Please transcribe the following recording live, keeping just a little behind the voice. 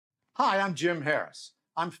Hi, I'm Jim Harris.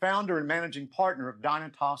 I'm founder and managing partner of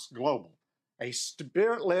Dynatos Global, a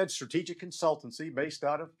spirit-led strategic consultancy based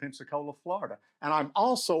out of Pensacola, Florida. And I'm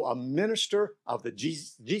also a minister of the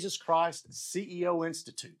Jesus Christ CEO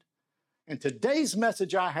Institute. And today's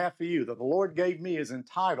message I have for you that the Lord gave me is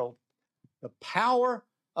entitled, The Power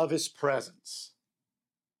of His Presence.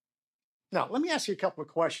 Now, let me ask you a couple of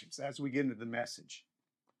questions as we get into the message.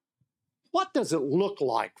 What does it look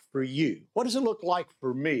like for you? What does it look like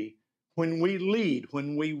for me when we lead,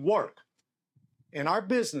 when we work in our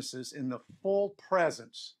businesses in the full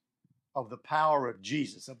presence of the power of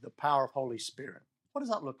Jesus, of the power of Holy Spirit? What does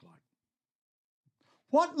that look like?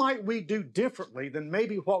 What might we do differently than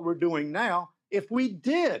maybe what we're doing now if we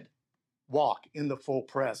did walk in the full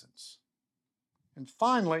presence? And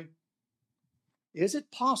finally, is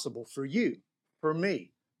it possible for you, for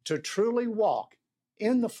me, to truly walk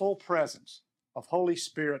in the full presence of Holy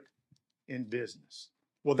Spirit in business?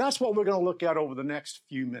 Well, that's what we're going to look at over the next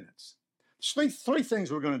few minutes. Three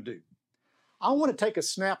things we're going to do. I want to take a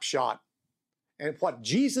snapshot at what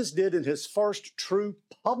Jesus did in his first true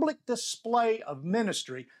public display of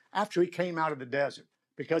ministry after he came out of the desert,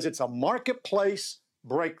 because it's a marketplace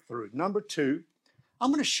breakthrough. Number two,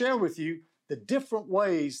 I'm going to share with you the different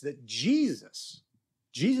ways that Jesus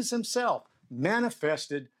himself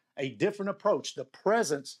manifested a different approach, the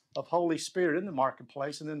presence of Holy Spirit in the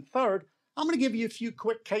marketplace. And then third, I'm going to give you a few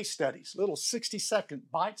quick case studies, little 60-second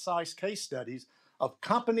bite-sized case studies of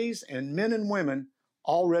companies and men and women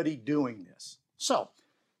already doing this. So,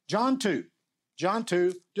 John 2, just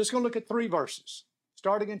going to look at 3 verses,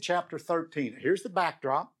 starting in chapter 13. Here's the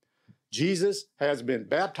backdrop. Jesus has been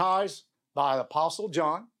baptized by the Apostle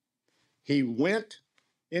John. He went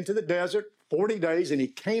into the desert 40 days and he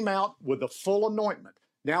came out with the full anointment.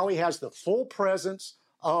 Now he has the full presence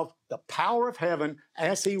of the power of heaven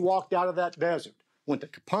as he walked out of that desert. Went to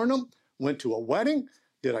Capernaum, went to a wedding,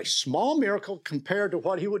 did a small miracle compared to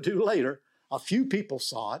what he would do later. A few people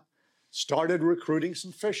saw it, started recruiting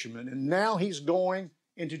some fishermen, and now he's going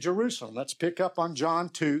into Jerusalem. Let's pick up on John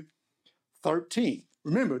 2:13.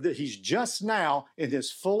 Remember that he's just now in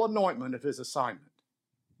his full anointment of his assignment.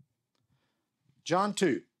 John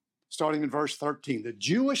 2, starting in verse 13. The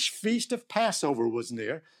Jewish feast of Passover was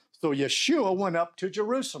near, so Yeshua went up to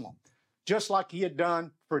Jerusalem, just like he had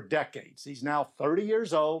done for decades. He's now 30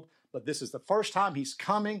 years old, but this is the first time he's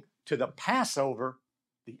coming to the Passover,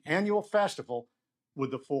 the annual festival,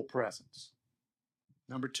 with the full presence.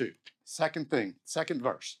 Number 2, second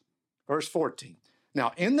verse, verse 14.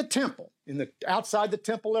 Now in the temple, outside the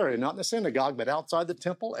temple area, not in the synagogue, but outside the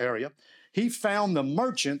temple area, he found the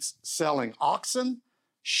merchants selling oxen,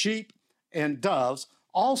 sheep, and doves.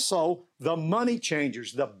 Also, the money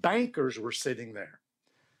changers, the bankers were sitting there.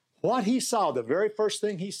 What he saw, the very first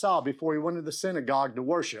thing he saw before he went to the synagogue to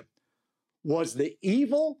worship, was the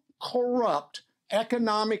evil, corrupt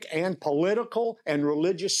economic and political and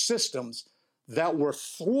religious systems that were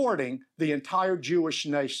thwarting the entire Jewish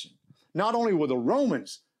nation. Not only were the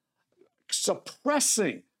Romans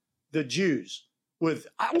suppressing the Jews with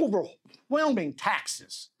overwhelming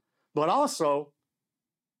taxes, but also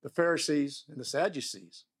the Pharisees and the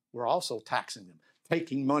Sadducees were also taxing them,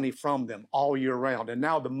 taking money from them all year round. And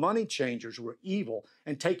now the money changers were evil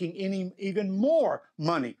and taking even more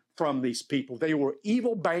money from these people. They were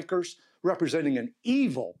evil bankers representing an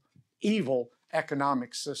evil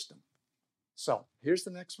economic system. So here's the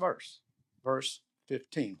next verse, verse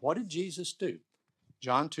 15. What did Jesus do?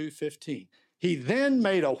 John 2:15. He then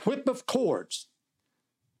made a whip of cords.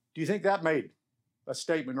 Do you think that made a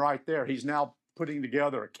statement right there? He's now putting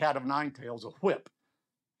together a cat of nine tails, a whip,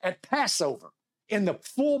 at Passover in the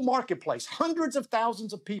full marketplace, hundreds of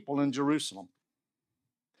thousands of people in Jerusalem.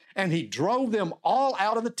 And he drove them all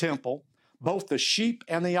out of the temple, both the sheep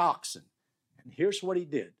and the oxen. And here's what he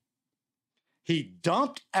did. He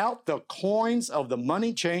dumped out the coins of the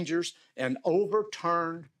money changers and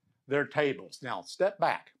overturned their tables. Now, step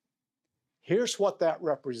back. Here's what that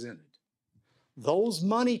represented. Those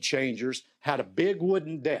money changers had a big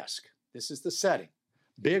wooden desk. This is the setting.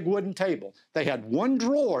 Big wooden table. They had one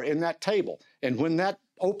drawer in that table. And when that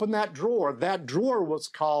opened that drawer was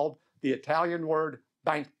called the Italian word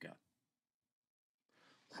banca.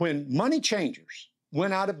 When money changers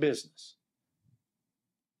went out of business,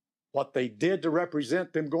 what they did to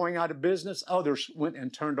represent them going out of business, others went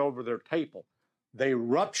and turned over their table. They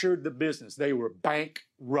ruptured the business. They were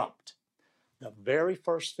bankrupt. The very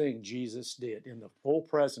first thing Jesus did in the full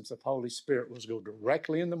presence of Holy Spirit was go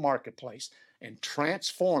directly in the marketplace and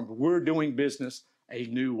transform. We're doing business a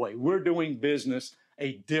new way. We're doing business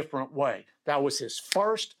a different way. That was his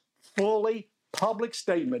first fully public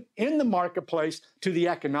statement in the marketplace to the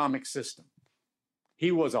economic system.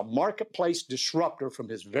 He was a marketplace disruptor from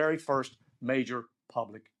his very first major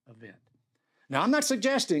public event. Now, I'm not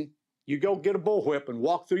suggesting you go get a bullwhip and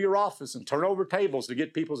walk through your office and turn over tables to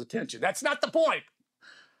get people's attention. That's not the point.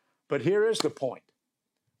 But here is the point.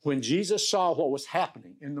 When Jesus saw what was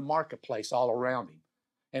happening in the marketplace all around him,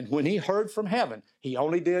 and when he heard from heaven, he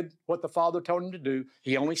only did what the Father told him to do.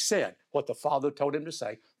 He only said what the Father told him to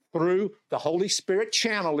say through the Holy Spirit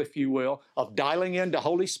channel, if you will, of dialing into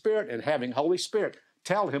Holy Spirit and having Holy Spirit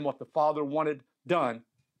tell him what the Father wanted done.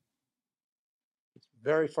 His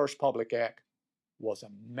very first public act was a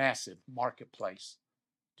massive marketplace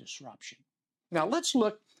disruption. Now let's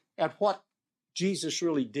look at what Jesus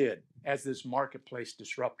really did as this marketplace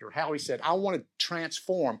disruptor, how he said, I want to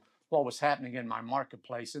transform what was happening in my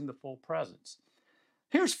marketplace into full presence.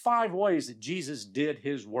 Here's 5 ways that Jesus did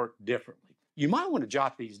his work differently. You might want to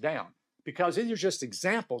jot these down because these are just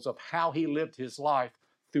examples of how he lived his life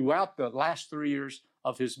throughout the last 3 years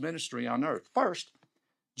of his ministry on earth. First,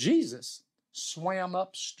 Jesus swam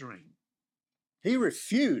upstream. He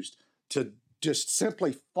refused to just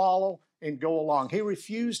simply follow and go along. He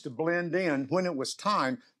refused to blend in when it was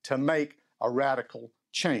time to make a radical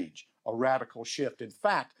change, a radical shift. In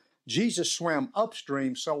fact, Jesus swam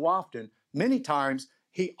upstream so often, many times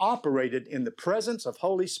he operated in the presence of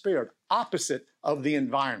Holy Spirit, opposite of the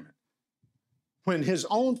environment. When his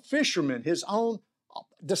own fishermen, his own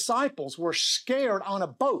disciples were scared on a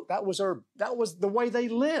boat, that was the way they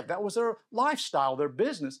lived. That was their lifestyle, their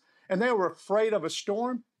business. And they were afraid of a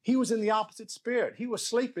storm. He was in the opposite spirit. He was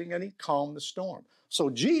sleeping and he calmed the storm. So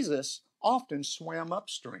Jesus often swam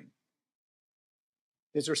upstream.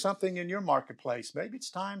 Is there something in your marketplace? Maybe it's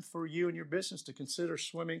time for you and your business to consider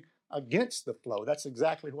swimming against the flow. That's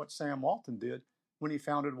exactly what Sam Walton did when he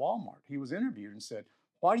founded Walmart. He was interviewed and said,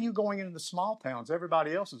 why are you going into the small towns?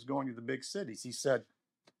 Everybody else is going to the big cities. He said,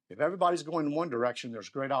 if everybody's going in one direction, there's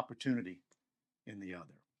great opportunity in the other.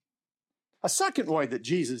 A second way that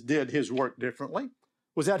Jesus did his work differently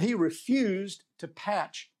was that he refused to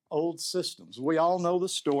patch old systems. We all know the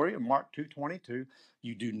story in Mark 2:22.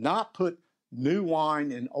 You do not put new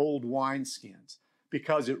wine in old wineskins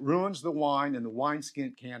because it ruins the wine and the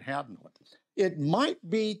wineskin can't handle it. It might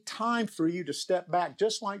be time for you to step back,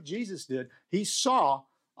 just like Jesus did. He saw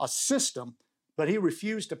a system, but he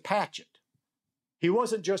refused to patch it. He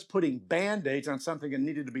wasn't just putting Band-Aids on something that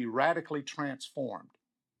needed to be radically transformed.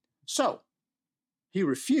 So, he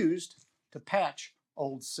refused to patch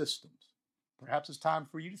old systems. Perhaps it's time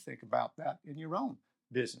for you to think about that in your own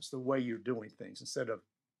business, the way you're doing things. Instead of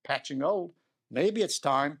patching old, maybe it's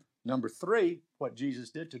time, number 3, what Jesus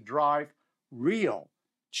did, to drive real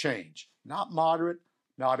change, not moderate,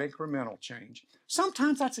 not incremental change.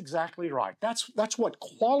 Sometimes that's exactly right. That's what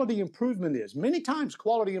quality improvement is. Many times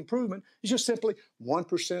quality improvement is just simply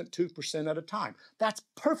 1%, 2% at a time. That's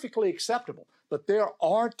perfectly acceptable. But there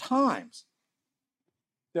are times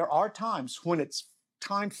when it's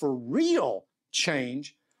time for real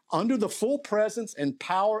change under the full presence and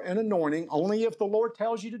power and anointing, only if the Lord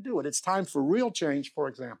tells you to do it. It's time for real change, for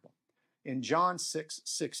example, in John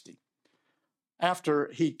 6:60.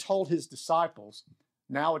 After he told his disciples,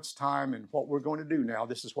 now it's time, and what we're going to do now,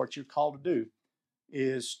 this is what you're called to do,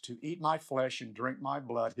 is to eat my flesh and drink my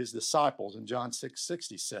blood. His disciples in John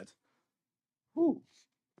 6:60 said, whew,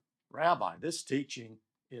 Rabbi, this teaching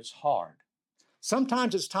is hard.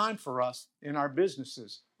 Sometimes it's time for us in our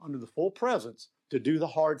businesses, under the full presence, to do the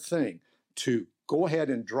hard thing, to go ahead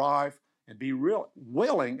and drive and be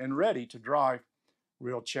willing and ready to drive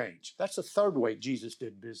real change. That's the third way Jesus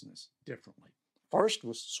did business differently. First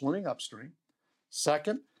was swimming upstream.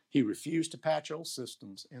 Second, he refused to patch old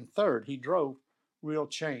systems. And third, he drove real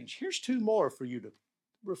change. Here's 2 more for you to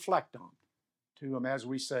reflect on. As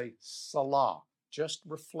we say, Salah, just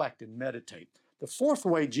reflect and meditate. The fourth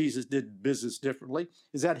way Jesus did business differently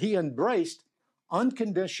is that he embraced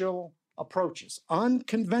unconventional approaches.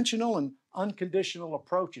 Unconventional and unconditional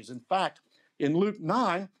approaches. In fact, in Luke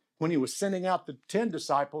 9, when he was sending out the 10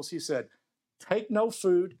 disciples, he said, take no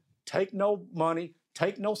food, take no money,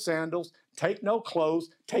 take no sandals, take no clothes,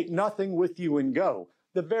 take nothing with you and go.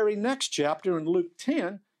 The very next chapter in Luke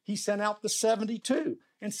 10, he sent out the 72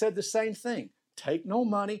 and said the same thing. Take no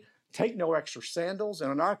money, take no extra sandals,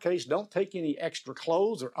 and in our case, don't take any extra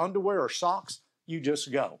clothes or underwear or socks. You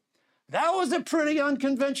just go. That was a pretty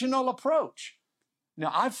unconventional approach.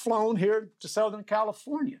 Now, I've flown here to Southern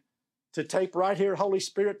California to tape right here Holy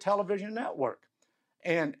Spirit Television Network.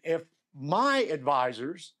 And if my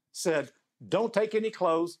advisors said, don't take any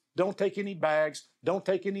clothes, don't take any bags, don't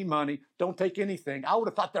take any money, don't take anything, I would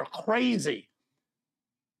have thought they're crazy.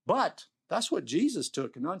 But That's what Jesus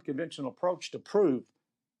took, an unconventional approach to prove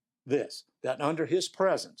this, that under his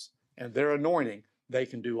presence and their anointing, they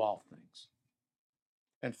can do all things.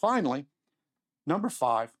 And finally, number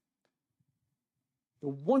 5,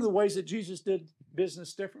 one of the ways that Jesus did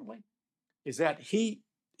business differently is that he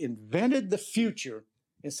invented the future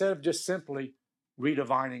instead of just simply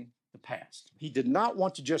redefining the past. He did not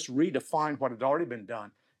want to just redefine what had already been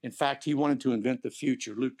done. In fact, he wanted to invent the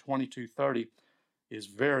future. Luke 22:30 is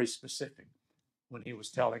very specific when he was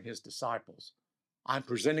telling his disciples, I'm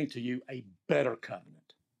presenting to you a better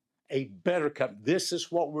covenant. A better covenant. This is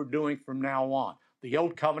what we're doing from now on. The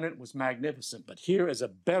old covenant was magnificent, but here is a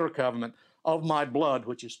better covenant of my blood,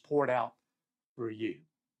 which is poured out for you.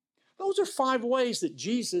 Those are 5 ways that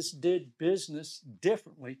Jesus did business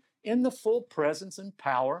differently in the full presence and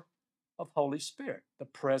power of Holy Spirit, the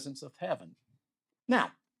presence of heaven.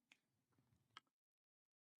 Now,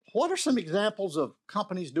 what are some examples of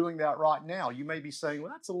companies doing that right now? You may be saying,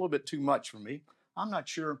 well, that's a little bit too much for me. I'm not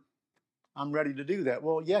sure I'm ready to do that.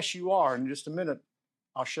 Well, yes, you are. In just a minute,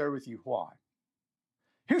 I'll share with you why.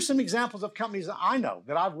 Here's some examples of companies that I know,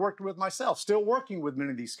 that I've worked with myself, still working with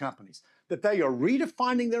many of these companies, that they are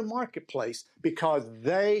redefining their marketplace because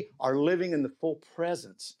they are living in the full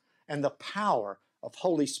presence and the power of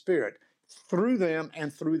Holy Spirit through them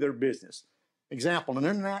and through their business. Example,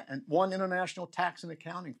 one international tax and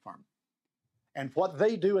accounting firm. And what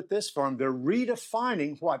they do at this firm, they're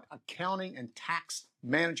redefining what accounting and tax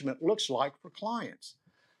management looks like for clients.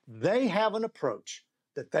 They have an approach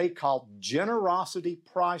that they call generosity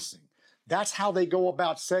pricing. That's how they go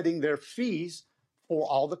about setting their fees for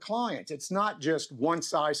all the clients. It's not just one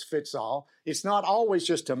size fits all. It's not always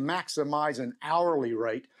just to maximize an hourly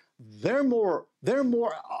rate. They're more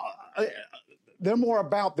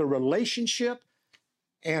about the relationship,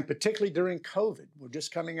 and particularly during COVID. We're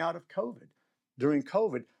just coming out of COVID. During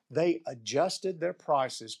COVID, they adjusted their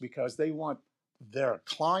prices because they want their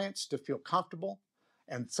clients to feel comfortable.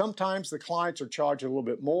 And sometimes the clients are charged a little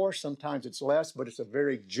bit more, sometimes it's less, but it's a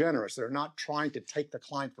very generous. They're not trying to take the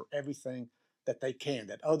client for everything that they can,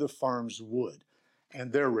 that other firms would.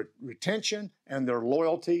 And their retention and their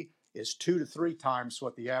loyalty is 2 to 3 times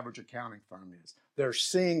what the average accounting firm is. They're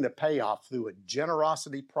seeing the payoff through a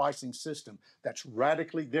generosity pricing system that's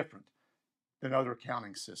radically different than other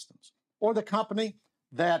accounting systems. Or the company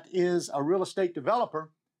that is a real estate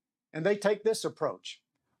developer, and they take this approach.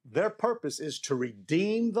 Their purpose is to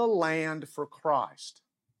redeem the land for Christ.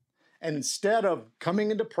 And instead of coming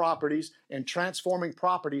into properties and transforming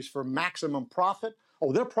properties for maximum profit,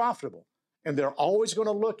 they're profitable. And they're always going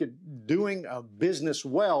to look at doing a business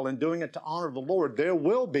well and doing it to honor the Lord. There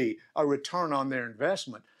will be a return on their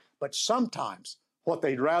investment. But sometimes what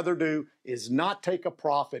they'd rather do is not take a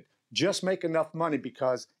profit, just make enough money,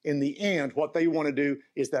 because in the end, what they want to do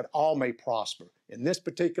is that all may prosper. In this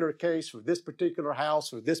particular case, for this particular house,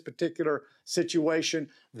 for this particular situation,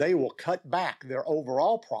 they will cut back their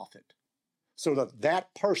overall profit so that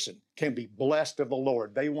that person can be blessed of the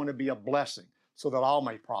Lord. They want to be a blessing so that all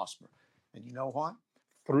may prosper. And you know what?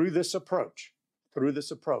 Through this approach,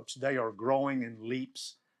 they are growing in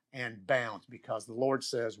leaps and bounds because the Lord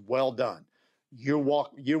says, well done. You're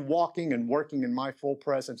walking and working in my full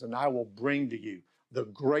presence, and I will bring to you the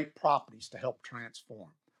great properties to help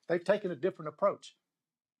transform. They've taken a different approach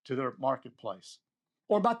to their marketplace.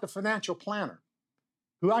 Or about the financial planner,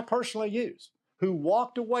 who I personally use, who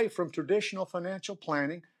walked away from traditional financial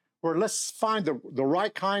planning, where let's find the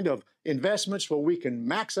right kind of investments where we can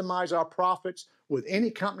maximize our profits with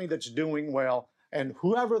any company that's doing well, and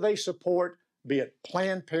whoever they support, be it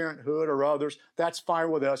Planned Parenthood or others, that's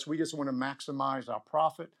fine with us. We just want to maximize our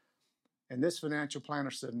profit. And this financial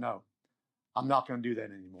planner said, no, I'm not going to do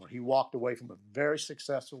that anymore. He walked away from a very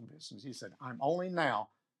successful business. He said, I'm only now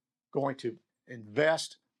going to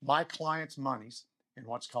invest my clients' monies in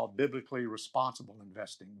what's called biblically responsible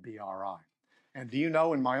investing, BRI. And do you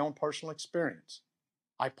know, in my own personal experience,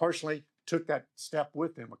 I personally took that step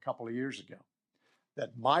with him a couple of years ago,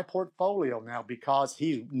 that my portfolio now, because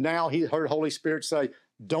he heard Holy Spirit say,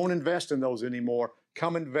 don't invest in those anymore.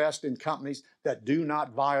 Come invest in companies that do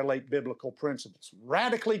not violate biblical principles.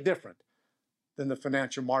 Radically different than the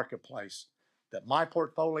financial marketplace, that my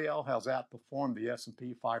portfolio has outperformed the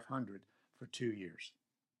S&P 500 for 2 years.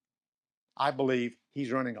 I believe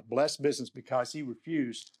he's running a blessed business because he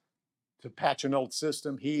refused to patch an old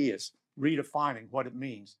system. He is redefining what it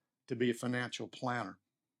means to be a financial planner.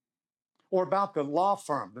 Or about the law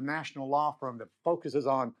firm, the national law firm that focuses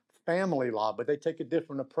on family law, but they take a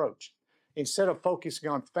different approach. Instead of focusing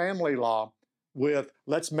on family law, with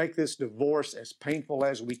let's make this divorce as painful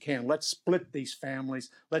as we can. Let's split these families.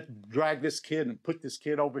 Let's drag this kid and put this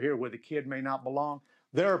kid over here where the kid may not belong.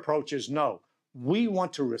 Their approach is no. We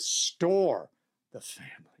want to restore the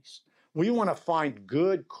families. We want to find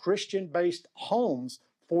good Christian-based homes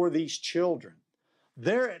for these children.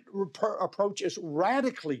 Their approach is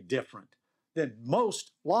radically different than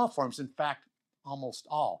most law firms, in fact, almost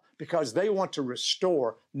all, because they want to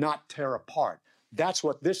restore, not tear apart. That's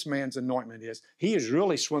what this man's anointment is. He is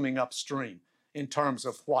really swimming upstream in terms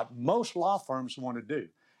of what most law firms want to do.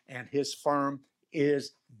 And his firm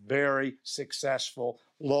is very successful.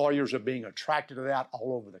 Lawyers are being attracted to that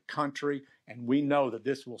all over the country. And we know that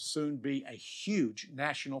this will soon be a huge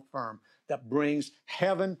national firm that brings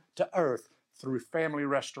heaven to earth through family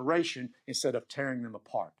restoration instead of tearing them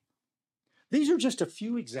apart. These are just a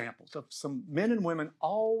few examples of some men and women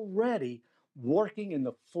already working in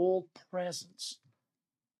the full presence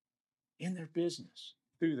in their business,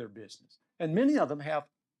 through their business. And many of them have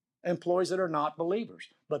employees that are not believers,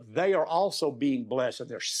 but they are also being blessed, and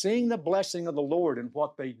they're seeing the blessing of the Lord in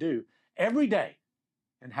what they do every day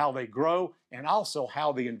and how they grow, and also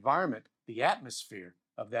how the environment, the atmosphere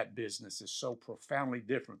of that business is so profoundly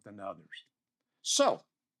different than others. So,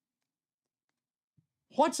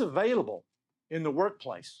 what's available in the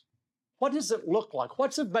workplace? What does it look like?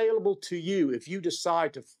 What's available to you if you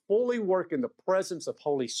decide to fully work in the presence of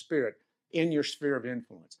Holy Spirit in your sphere of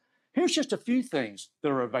influence? Here's just a few things that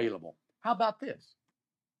are available. How about this?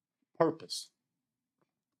 Purpose,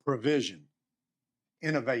 provision,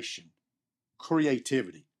 innovation,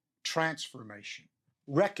 creativity, transformation,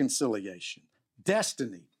 reconciliation,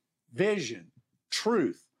 destiny, vision,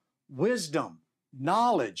 truth, wisdom,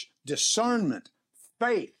 knowledge, discernment,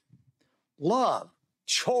 faith, love,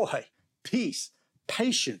 joy, peace,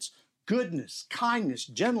 patience, goodness, kindness,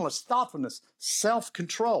 gentleness, thoughtfulness,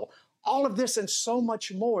 self-control. All of this and so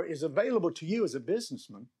much more is available to you as a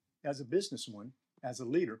businessman, as a businesswoman, as a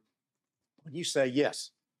leader, when you say,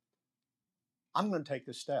 yes, I'm going to take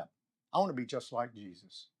this step. I want to be just like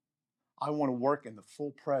Jesus. I want to work in the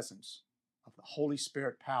full presence of the Holy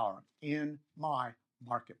Spirit power in my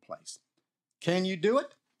marketplace. Can you do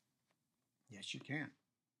it? Yes, you can.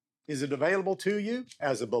 Is it available to you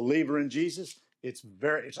as a believer in Jesus? It's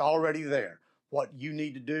already there. What you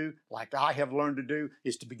need to do, like I have learned to do,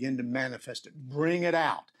 is to begin to manifest it. Bring it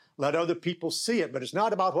out. Let other people see it. But it's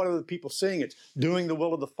not about what other people are seeing. It's doing the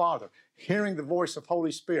will of the Father, hearing the voice of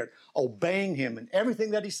Holy Spirit, obeying Him in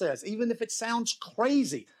everything that He says, even if it sounds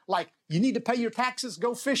crazy, like you need to pay your taxes,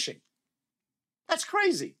 go fishing. That's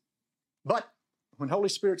crazy. But when Holy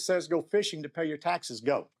Spirit says go fishing to pay your taxes,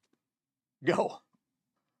 go. Go.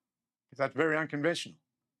 Because that's very unconventional.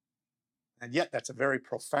 And yet that's a very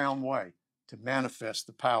profound way to manifest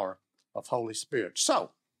the power of Holy Spirit.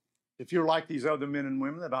 So, if you're like these other men and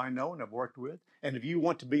women that I know and have worked with, and if you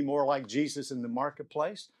want to be more like Jesus in the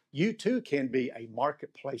marketplace, you too can be a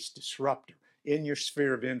marketplace disruptor in your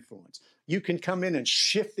sphere of influence. You can come in and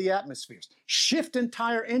shift the atmospheres, shift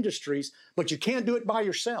entire industries, but you can't do it by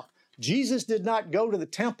yourself. Jesus did not go to the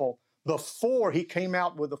temple before He came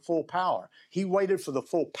out with the full power. He waited for the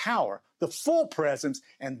full power, the full presence,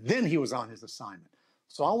 and then He was on His assignment.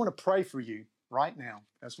 So I want to pray for you right now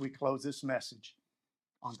as we close this message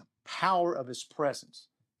on the power of His presence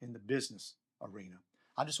in the business arena.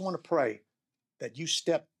 I just want to pray that you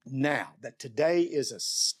step now, that today is a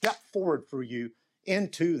step forward for you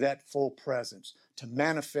into that full presence to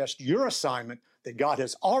manifest your assignment that God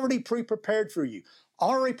has already pre-prepared for you,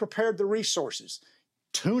 already prepared the resources.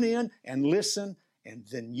 Tune in and listen, and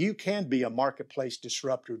then you can be a marketplace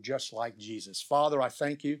disruptor just like Jesus. Father, I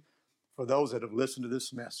thank you for those that have listened to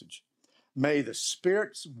this message. May the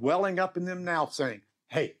Spirit's welling up in them now saying,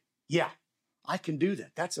 hey, yeah, I can do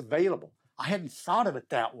that. That's available. I hadn't thought of it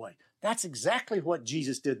that way. That's exactly what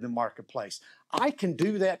Jesus did in the marketplace. I can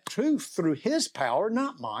do that too through His power,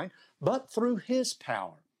 not mine, but through His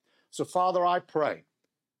power. So, Father, I pray,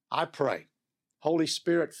 Holy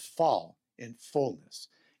Spirit, fall in fullness.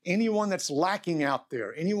 Anyone that's lacking out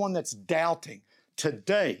there, anyone that's doubting,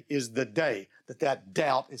 today is the day that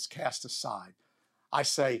doubt is cast aside. I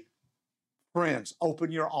say, friends,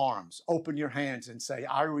 open your arms, open your hands, and say,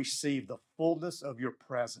 I receive the fullness of your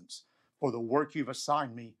presence for the work you've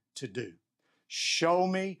assigned me to do. Show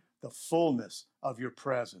me the fullness of your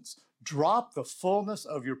presence. Drop the fullness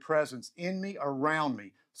of your presence in me, around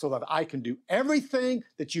me, so that I can do everything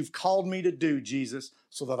that you've called me to do, Jesus,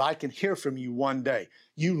 so that I can hear from you one day.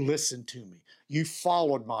 You listened to me. You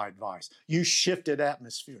followed my advice. You shifted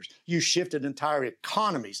atmospheres. You shifted entire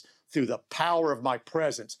economies through the power of my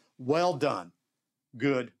presence. Well done,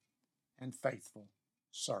 good and faithful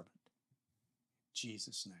servant.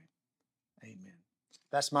 Jesus' name, amen.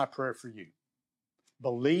 That's my prayer for you.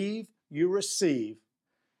 Believe, you receive,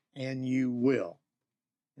 and you will.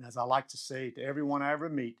 And as I like to say to everyone I ever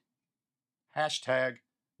meet, hashtag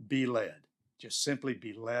be led. Just simply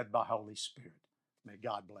be led by Holy Spirit. May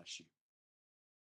God bless you.